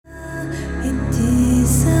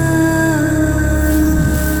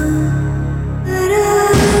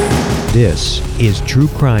This is True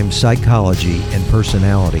Crime Psychology and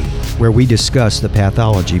Personality, where we discuss the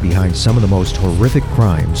pathology behind some of the most horrific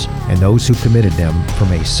crimes and those who committed them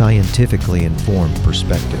from a scientifically informed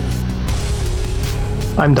perspective.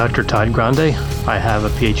 I'm Dr. Todd Grande. I have a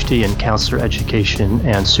PhD in counselor education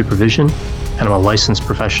and supervision, and I'm a licensed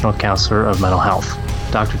professional counselor of mental health.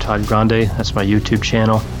 Dr. Todd Grande, that's my YouTube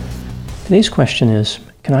channel. Today's question is,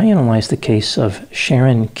 can I analyze the case of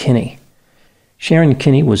Sharon Kinney? Sharon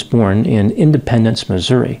Kinney was born in Independence,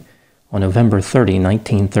 Missouri on November 30,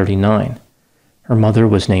 1939. Her mother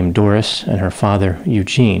was named Doris and her father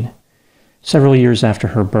Eugene. Several years after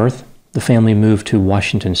her birth, the family moved to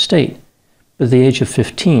Washington State, but at the age of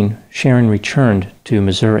 15, Sharon returned to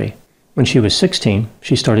Missouri. When she was 16,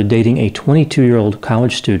 she started dating a 22-year-old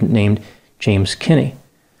college student named James Kinney,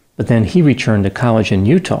 but then he returned to college in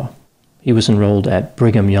Utah. He was enrolled at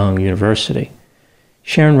Brigham Young University.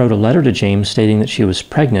 Sharon wrote a letter to James stating that she was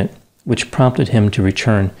pregnant, which prompted him to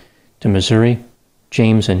return to Missouri.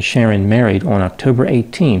 James and Sharon married on October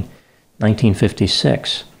 18,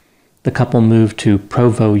 1956. The couple moved to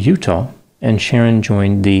Provo, Utah, and Sharon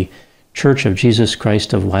joined the Church of Jesus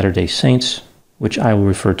Christ of Latter-day Saints, which I will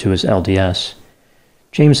refer to as LDS.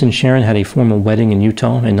 James and Sharon had a formal wedding in Utah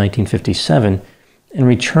in 1957 and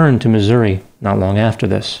returned to Missouri not long after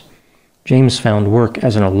this. James found work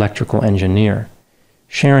as an electrical engineer.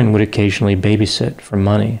 Sharon would occasionally babysit for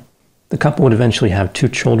money. The couple would eventually have 2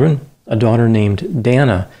 children, a daughter named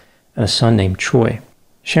Dana and a son named Troy.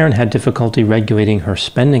 Sharon had difficulty regulating her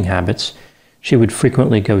spending habits. She would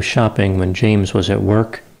frequently go shopping when James was at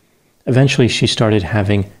work. Eventually, she started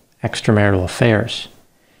having extramarital affairs.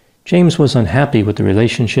 James was unhappy with the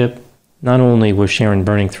relationship. Not only was Sharon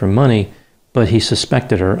burning through money, but he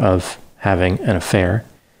suspected her of having an affair.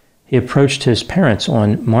 He approached his parents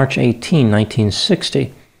on March 18,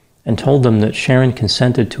 1960, and told them that Sharon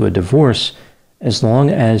consented to a divorce as long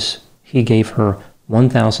as he gave her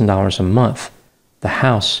 $1,000 a month, the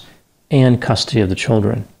house, and custody of the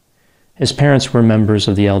children. His parents were members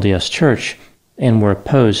of the LDS Church and were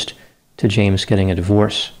opposed to James getting a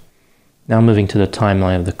divorce. Now moving to the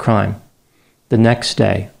timeline of the crime. The next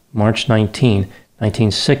day, March 19,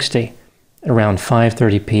 1960, around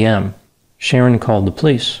 5:30 p.m., Sharon called the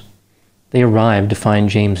police. They arrived to find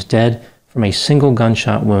James dead from a single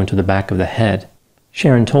gunshot wound to the back of the head.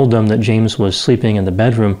 Sharon told them that James was sleeping in the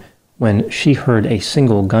bedroom when she heard a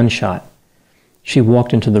single gunshot. She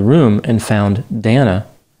walked into the room and found Dana,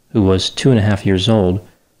 who was 2.5 years old,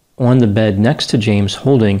 on the bed next to James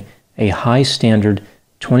holding a high-standard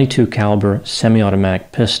 .22 caliber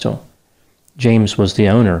semi-automatic pistol. James was the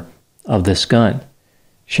owner of this gun.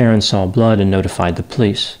 Sharon saw blood and notified the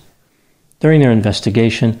police. During their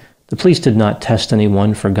investigation, the police did not test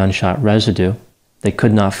anyone for gunshot residue. They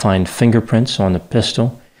could not find fingerprints on the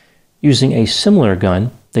pistol. Using a similar gun,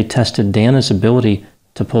 they tested Dana's ability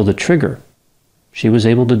to pull the trigger. She was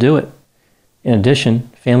able to do it. In addition,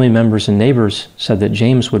 family members and neighbors said that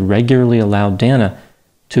James would regularly allow Dana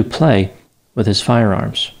to play with his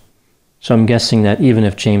firearms. So I'm guessing that even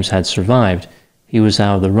if James had survived, he was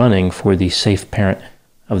out of the running for the Safe Parent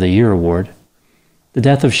of the Year award. The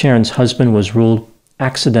death of Sharon's husband was ruled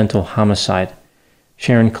accidental homicide.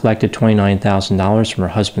 Sharon collected $29,000 from her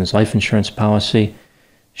husband's life insurance policy.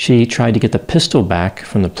 She tried to get the pistol back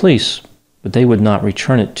from the police, but they would not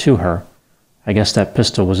return it to her. I guess that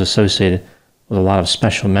pistol was associated with a lot of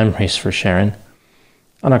special memories for Sharon.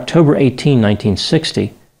 On October 18,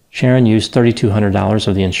 1960, Sharon used $3,200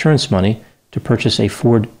 of the insurance money to purchase a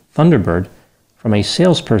Ford Thunderbird from a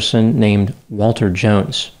salesperson named Walter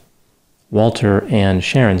Jones. Walter and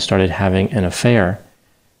Sharon started having an affair.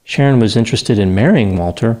 Sharon was interested in marrying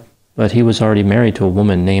Walter, but he was already married to a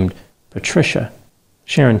woman named Patricia.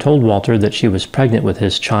 Sharon told Walter that she was pregnant with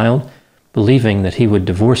his child, believing that he would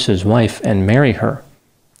divorce his wife and marry her.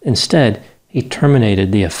 Instead, he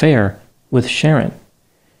terminated the affair with Sharon.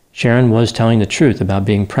 Sharon was telling the truth about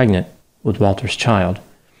being pregnant with Walter's child.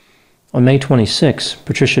 On May 26,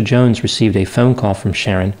 Patricia Jones received a phone call from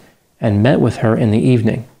Sharon and met with her in the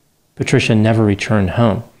evening. Patricia never returned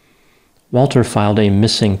home. Walter filed a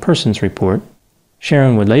missing persons report.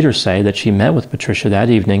 Sharon would later say that she met with Patricia that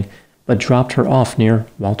evening, but dropped her off near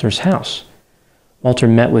Walter's house. Walter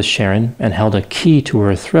met with Sharon and held a key to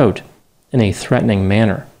her throat in a threatening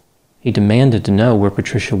manner. He demanded to know where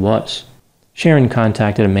Patricia was. Sharon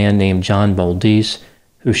contacted a man named John Boldiz,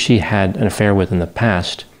 who she had an affair with in the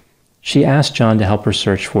past. She asked John to help her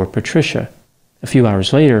search for Patricia. A few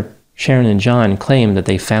hours later, Sharon and John claimed that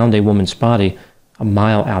they found a woman's body a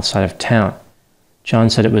mile outside of town.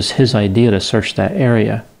 John said it was his idea to search that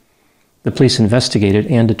area. The police investigated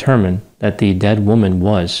and determined that the dead woman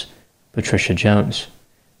was Patricia Jones.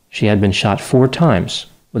 She had been shot 4 times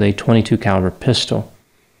with a .22 caliber pistol.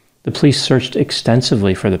 The police searched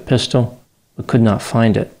extensively for the pistol, but could not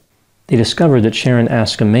find it. They discovered that Sharon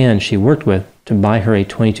asked a man she worked with to buy her a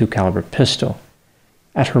 .22 caliber pistol.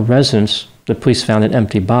 At her residence, the police found an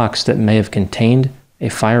empty box that may have contained a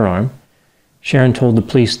firearm. Sharon told the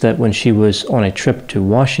police that when she was on a trip to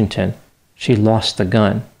Washington, she lost the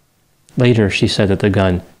gun. Later, she said that the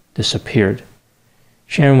gun disappeared.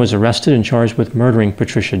 Sharon was arrested and charged with murdering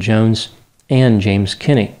Patricia Jones and James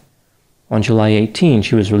Kinney. On July 18,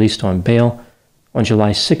 she was released on bail. On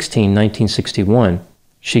July 16, 1961,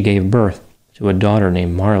 she gave birth to a daughter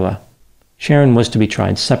named Marla. Sharon was to be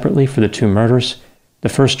tried separately for the 2 murders. The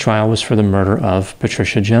first trial was for the murder of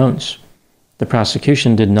Patricia Jones. The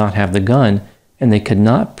prosecution did not have the gun, and they could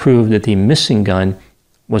not prove that the missing gun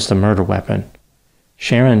was the murder weapon.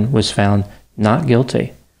 Sharon was found not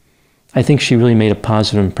guilty. I think she really made a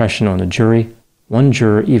positive impression on the jury. One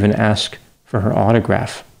juror even asked for her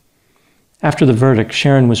autograph. After the verdict,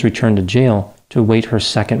 Sharon was returned to jail to await her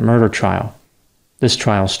second murder trial. This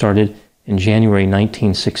trial started in January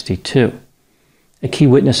 1962. A key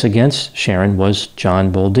witness against Sharon was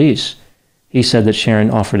John Boldies. He said that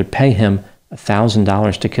Sharon offered to pay him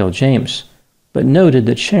 $1,000 to kill James, but noted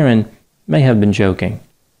that Sharon may have been joking.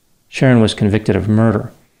 Sharon was convicted of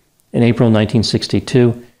murder. In April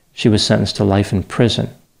 1962, she was sentenced to life in prison.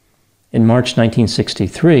 In March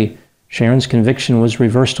 1963, Sharon's conviction was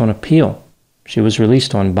reversed on appeal. She was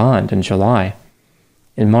released on bond in July.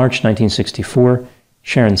 In March 1964,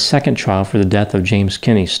 Sharon's second trial for the death of James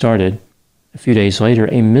Kinney started. A few days later,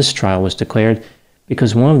 a mistrial was declared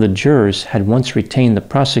because one of the jurors had once retained the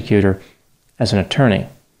prosecutor as an attorney.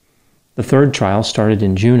 The third trial started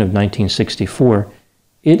in June of 1964.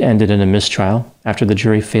 It ended in a mistrial after the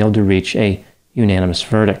jury failed to reach a unanimous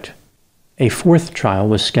verdict. A fourth trial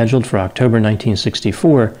was scheduled for October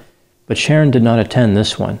 1964, but Sharon did not attend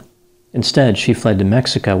this one. Instead, she fled to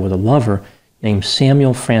Mexico with a lover named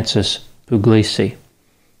Samuel Francis Puglisi.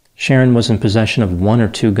 Sharon was in possession of 1 or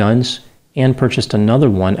 2 guns and purchased another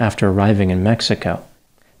one after arriving in Mexico.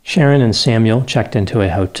 Sharon and Samuel checked into a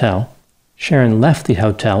hotel. Sharon left the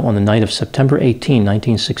hotel on the night of September 18,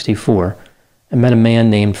 1964, and met a man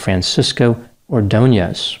named Francisco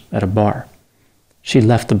Ordonez at a bar. She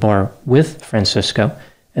left the bar with Francisco,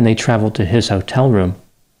 and they traveled to his hotel room,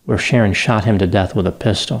 where Sharon shot him to death with a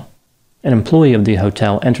pistol. An employee of the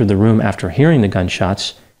hotel entered the room after hearing the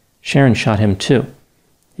gunshots. Sharon shot him too.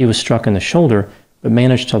 He was struck in the shoulder, but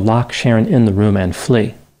managed to lock Sharon in the room and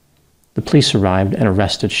flee. The police arrived and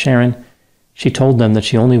arrested Sharon. She told them that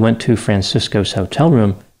she only went to Francisco's hotel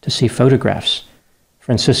room to see photographs.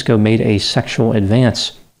 Francisco made a sexual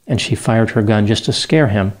advance, and she fired her gun just to scare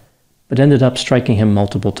him, but ended up striking him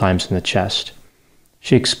multiple times in the chest.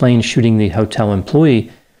 She explained shooting the hotel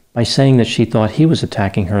employee by saying that she thought he was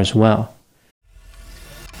attacking her as well.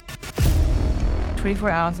 24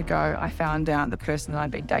 hours ago, I found out the person that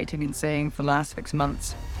I'd been dating and seeing for the last 6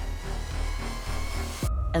 months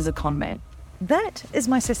as a con man. That is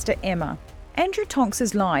my sister Emma. Andrew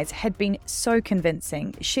Tonks's lies had been so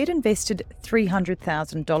convincing, she'd invested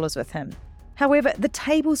 $300,000 with him. However, the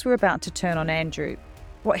tables were about to turn on Andrew.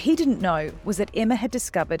 What he didn't know was that Emma had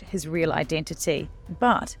discovered his real identity.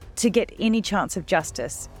 But to get any chance of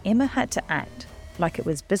justice, Emma had to act like it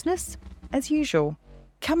was business as usual.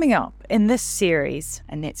 Coming up in this series,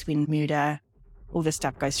 And that's when murder, all this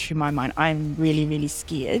stuff goes through my mind. I'm really, really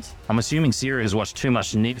scared. I'm assuming Sarah has watched too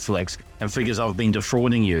much Netflix and figures I've been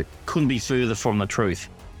defrauding you. Couldn't be further from the truth.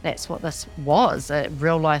 That's what this was, a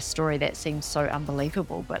real-life story that seems so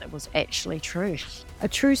unbelievable, but it was actually true. a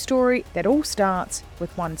true story that all starts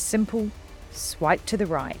with one simple swipe to the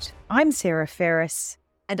right. I'm Sarah Ferris.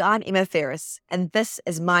 And I'm Emma Ferris, and this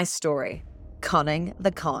is my story, Conning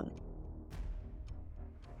the Con.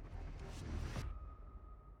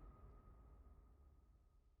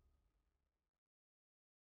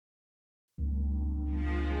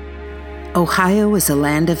 Ohio is a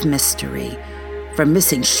land of mystery, from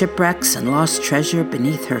missing shipwrecks and lost treasure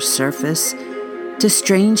beneath her surface to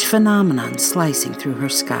strange phenomenon slicing through her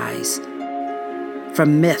skies.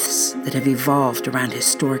 From myths that have evolved around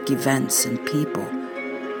historic events and people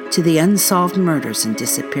to the unsolved murders and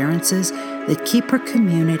disappearances that keep her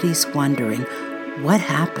communities wondering what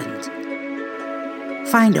happened.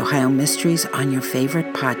 Find Ohio Mysteries on your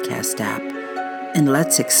favorite podcast app, and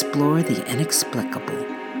let's explore the inexplicable.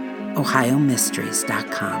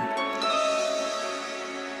 OhioMysteries.com.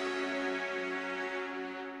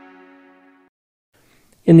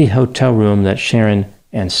 In the hotel room that Sharon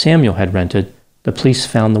and Samuel had rented, the police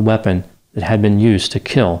found the weapon that had been used to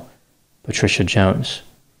kill Patricia Jones.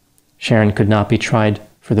 Sharon could not be tried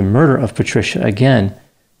for the murder of Patricia again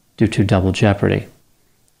due to double jeopardy.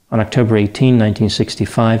 On October 18,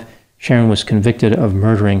 1965, Sharon was convicted of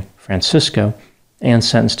murdering Francisco and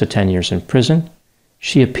sentenced to 10 years in prison.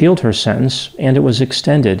 She appealed her sentence, and it was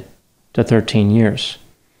extended to 13 years.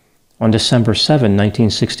 On December 7,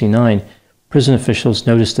 1969, prison officials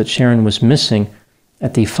noticed that Sharon was missing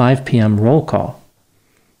at the 5 p.m. roll call.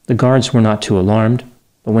 The guards were not too alarmed,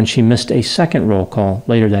 but when she missed a second roll call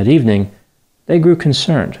later that evening, they grew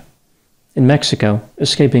concerned. In Mexico,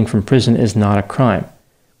 escaping from prison is not a crime,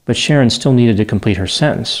 but Sharon still needed to complete her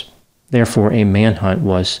sentence. Therefore, a manhunt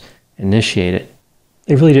was initiated.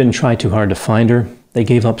 They really didn't try too hard to find her. They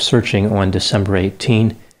gave up searching on December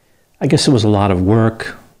 18. I guess it was a lot of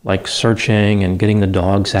work, like searching and getting the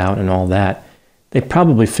dogs out and all that. They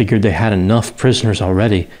probably figured they had enough prisoners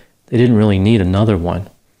already. They didn't really need another one.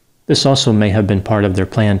 This also may have been part of their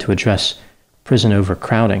plan to address prison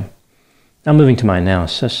overcrowding. Now moving to my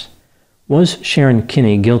analysis. Was Sharon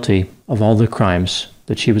Kinney guilty of all the crimes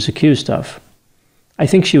that she was accused of? I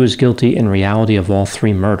think she was guilty in reality of all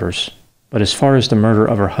 3 murders, but as far as the murder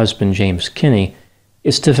of her husband James Kinney,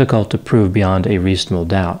 it's difficult to prove beyond a reasonable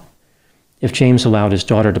doubt. If James allowed his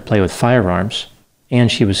daughter to play with firearms, and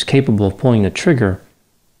she was capable of pulling the trigger,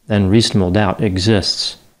 then reasonable doubt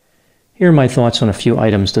exists. Here are my thoughts on a few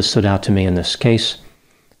items that stood out to me in this case.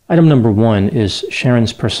 Item number 1 is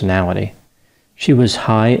Sharon's personality. She was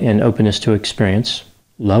high in openness to experience,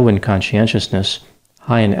 low in conscientiousness,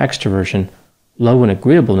 high in extroversion, low in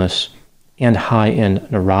agreeableness, and high in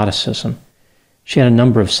neuroticism. She had a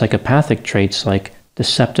number of psychopathic traits like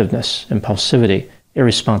deceptiveness, impulsivity,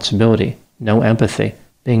 irresponsibility, no empathy,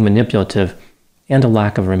 being manipulative, and a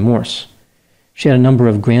lack of remorse. She had a number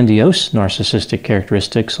of grandiose narcissistic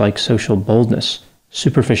characteristics like social boldness,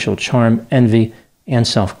 superficial charm, envy, and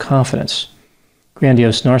self-confidence.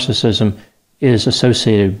 Grandiose narcissism is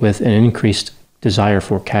associated with an increased desire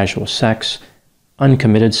for casual sex,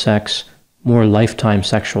 uncommitted sex, more lifetime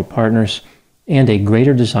sexual partners, and a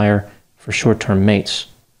greater desire for short-term mates.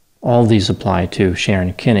 All these apply to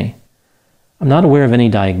Sharon Kinney. I'm not aware of any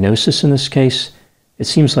diagnosis in this case. It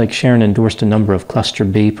seems like Sharon endorsed a number of cluster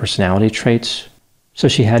B personality traits, so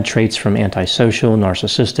she had traits from antisocial,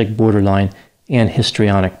 narcissistic, borderline, and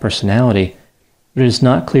histrionic personality, but it is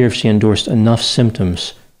not clear if she endorsed enough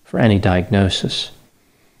symptoms for any diagnosis.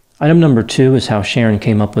 Item number 2 is how Sharon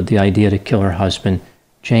came up with the idea to kill her husband,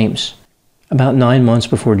 James. About 9 months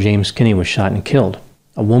before James Kinney was shot and killed,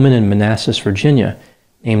 a woman in Manassas, Virginia,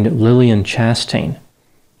 named Lillian Chastain,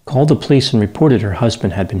 called the police and reported her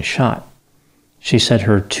husband had been shot. She said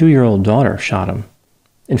her 2-year-old daughter shot him.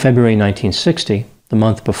 In February 1960, the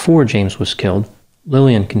month before James was killed,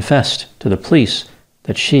 Lillian confessed to the police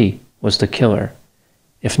that she was the killer.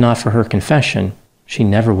 If not for her confession, she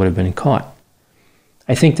never would have been caught.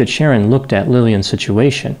 I think that Sharon looked at Lillian's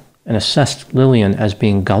situation and assessed Lillian as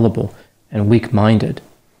being gullible and weak-minded.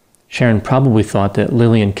 Sharon probably thought that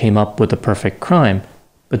Lillian came up with the perfect crime,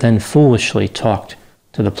 but then foolishly talked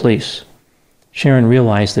to the police. Sharon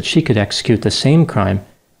realized that she could execute the same crime,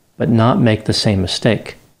 but not make the same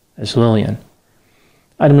mistake as Lillian.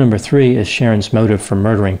 Item number 3 is Sharon's motive for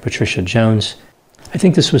murdering Patricia Jones. I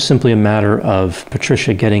think this was simply a matter of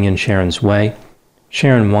Patricia getting in Sharon's way.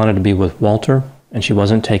 Sharon wanted to be with Walter, and she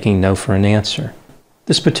wasn't taking no for an answer.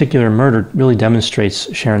 This particular murder really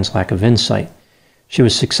demonstrates Sharon's lack of insight. She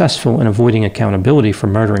was successful in avoiding accountability for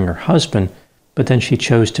murdering her husband, but then she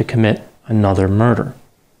chose to commit another murder.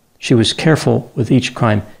 She was careful with each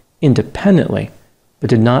crime independently,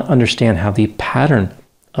 but did not understand how the pattern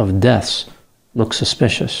of deaths looked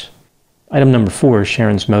suspicious. Item number 4 is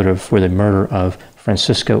Sharon's motive for the murder of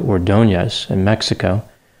Francisco Ordóñez in Mexico.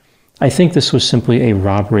 I think this was simply a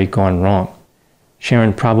robbery gone wrong.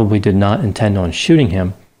 Sharon probably did not intend on shooting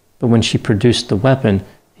him, but when she produced the weapon,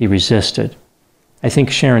 he resisted. I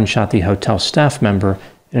think Sharon shot the hotel staff member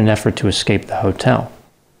in an effort to escape the hotel.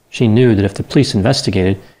 She knew that if the police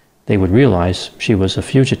investigated, they would realize she was a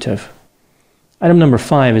fugitive. Item number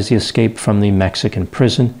 5 is the escape from the Mexican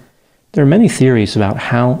prison. There are many theories about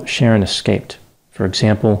how Sharon escaped. For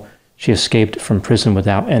example, she escaped from prison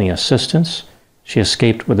without any assistance, she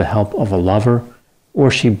escaped with the help of a lover,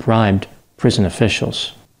 or she bribed prison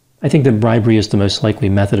officials. I think that bribery is the most likely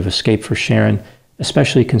method of escape for Sharon,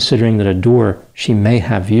 especially considering that a door she may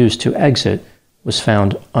have used to exit was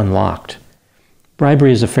found unlocked.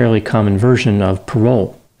 Bribery is a fairly common version of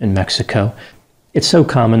parole in Mexico. It's so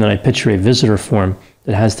common that I picture a visitor form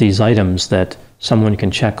that has these items that someone can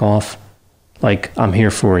check off, like I'm here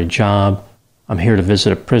for a job, I'm here to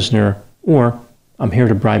visit a prisoner, or I'm here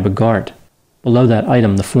to bribe a guard. Below that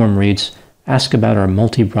item, the form reads, Ask about our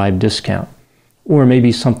multi-bribe discount. Or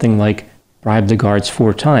maybe something like bribe the guards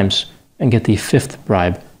 4 times and get the 5th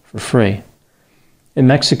bribe for free. In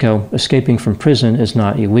Mexico, escaping from prison is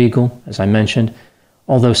not illegal, as I mentioned,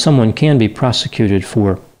 although someone can be prosecuted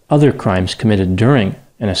for other crimes committed during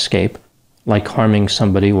an escape, like harming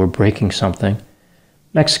somebody or breaking something.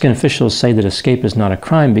 Mexican officials say that escape is not a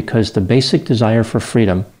crime because the basic desire for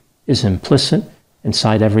freedom is implicit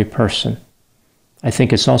inside every person. I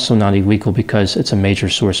think it's also not illegal because it's a major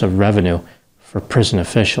source of revenue for prison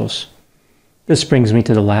officials. This brings me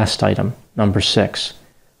to the last item, number 6.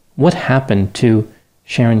 What happened to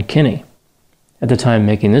Sharon Kinney? At the time of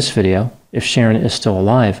making this video, if Sharon is still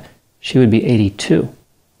alive, she would be 82.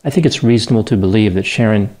 I think it's reasonable to believe that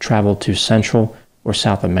Sharon traveled to Central or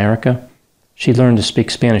South America. She learned to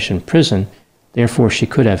speak Spanish in prison, therefore she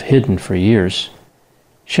could have hidden for years.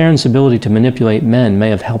 Sharon's ability to manipulate men may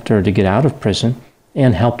have helped her to get out of prison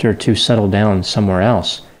and helped her to settle down somewhere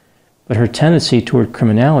else, but her tendency toward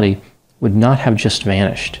criminality would not have just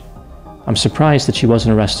vanished. I'm surprised that she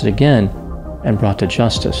wasn't arrested again and brought to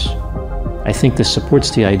justice. I think this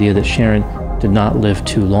supports the idea that Sharon did not live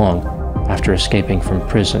too long after escaping from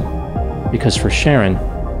prison, because for Sharon,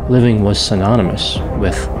 living was synonymous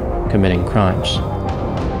with committing crimes.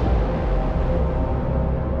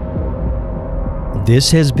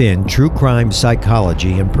 This has been True Crime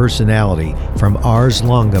Psychology and Personality from Ars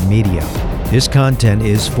Longa Media. This content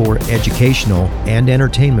is for educational and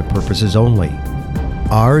entertainment purposes only.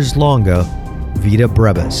 Ars Longa, Vita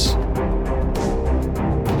Brevis.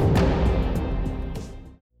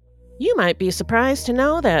 You might be surprised to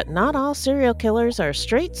know that not all serial killers are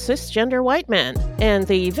straight cisgender white men, and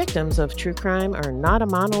the victims of true crime are not a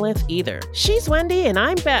monolith either. She's Wendy and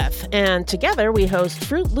I'm Beth, and together we host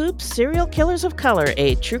Fruit Loops Serial Killers of Color,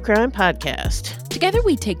 a true crime podcast. Together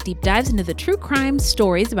we take deep dives into the true crime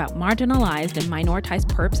stories about marginalized and minoritized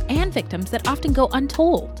perps and victims that often go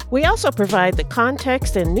untold. We also provide the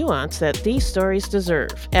context and nuance that these stories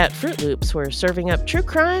deserve. At Fruit Loops, we're serving up true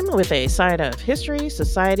crime with a side of history,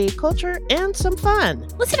 society, culture, and some fun.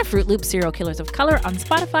 Listen to Fruit Loops Serial Killers of Color on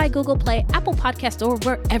Spotify, Google Play, Apple Podcasts, or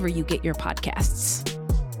wherever you get your podcasts.